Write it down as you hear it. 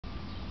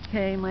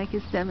Okay, Mike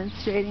is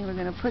demonstrating. We're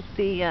going to put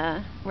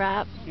the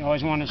wrap. You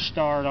always want to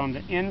start on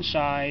the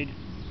inside,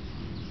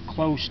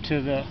 close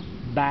to the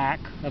back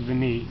of the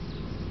knee.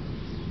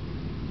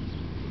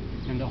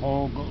 And the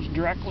hole goes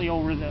directly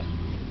over the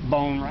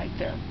bone right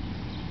there.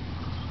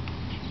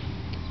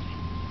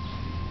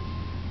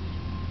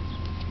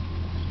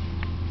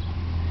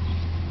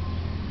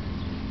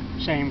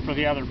 Same for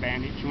the other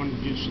bandage. You want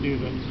to just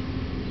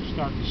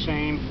start the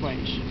same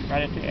place,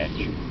 right at the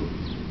edge.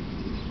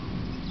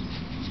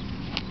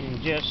 And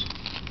just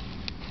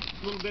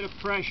a little bit of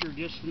pressure,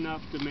 just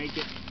enough to make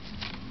it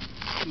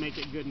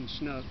good and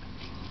snug.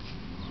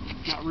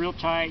 Not real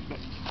tight, but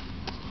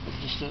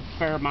just a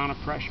fair amount of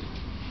pressure.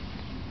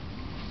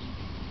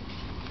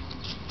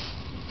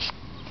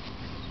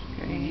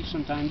 Okay. And you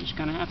sometimes just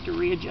kind of have to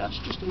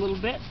readjust just a little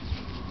bit.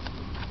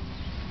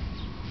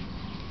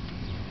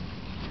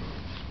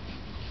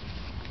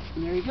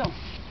 And there you go.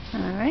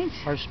 All right.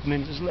 First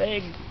bend his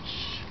legs.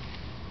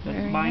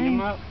 Very bind him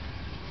nice. up.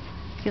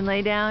 You can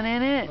lay down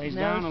in it. Lays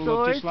no down and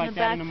look sores just like in the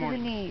that back in the to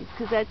morning. the knees,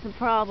 because that's the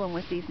problem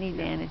with these knee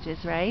bandages,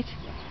 right?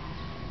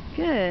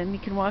 Good. You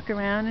can walk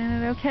around in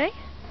it, okay?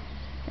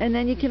 And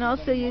then you can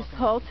also use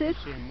poultice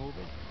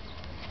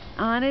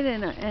on it,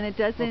 and it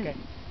doesn't, okay.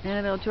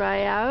 and it'll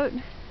dry out.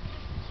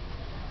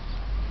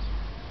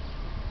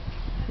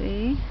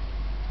 See?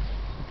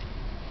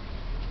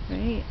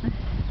 Great.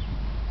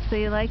 So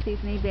you like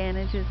these knee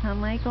bandages, huh,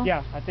 Michael?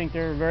 Yeah, I think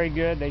they're very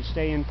good. They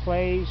stay in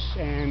place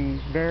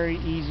and very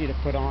easy to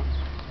put on.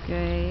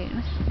 Great.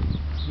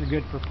 They're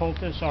good for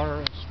poultice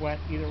or sweat,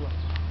 either way.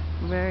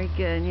 Very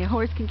good. And your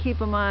horse can keep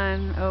them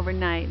on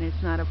overnight, and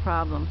it's not a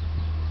problem.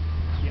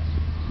 Yes.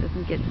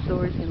 Doesn't get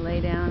sores. You can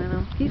lay down in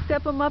them. Can you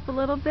step them up a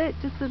little bit?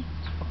 Can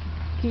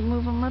you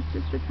move them up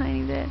just a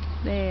tiny bit?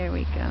 There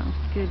we go.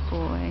 Good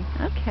boy.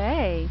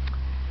 Okay.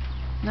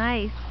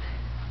 Nice.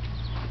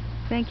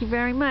 Thank you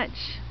very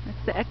much.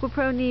 That's the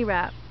Equipro Knee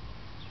Wrap.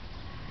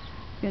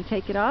 I'm going to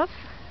take it off.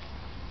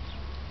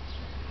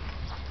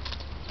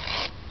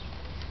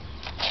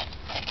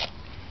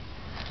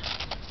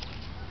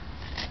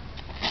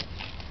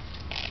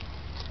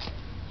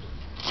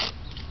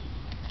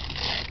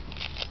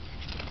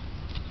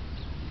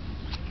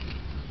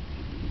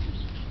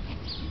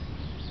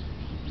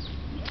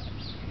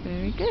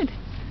 Very good.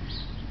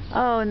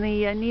 Oh, and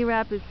the knee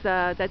wrap is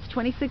that's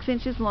 26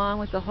 inches long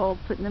with the hole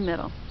put in the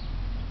middle.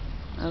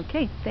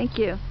 Okay, thank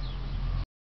you.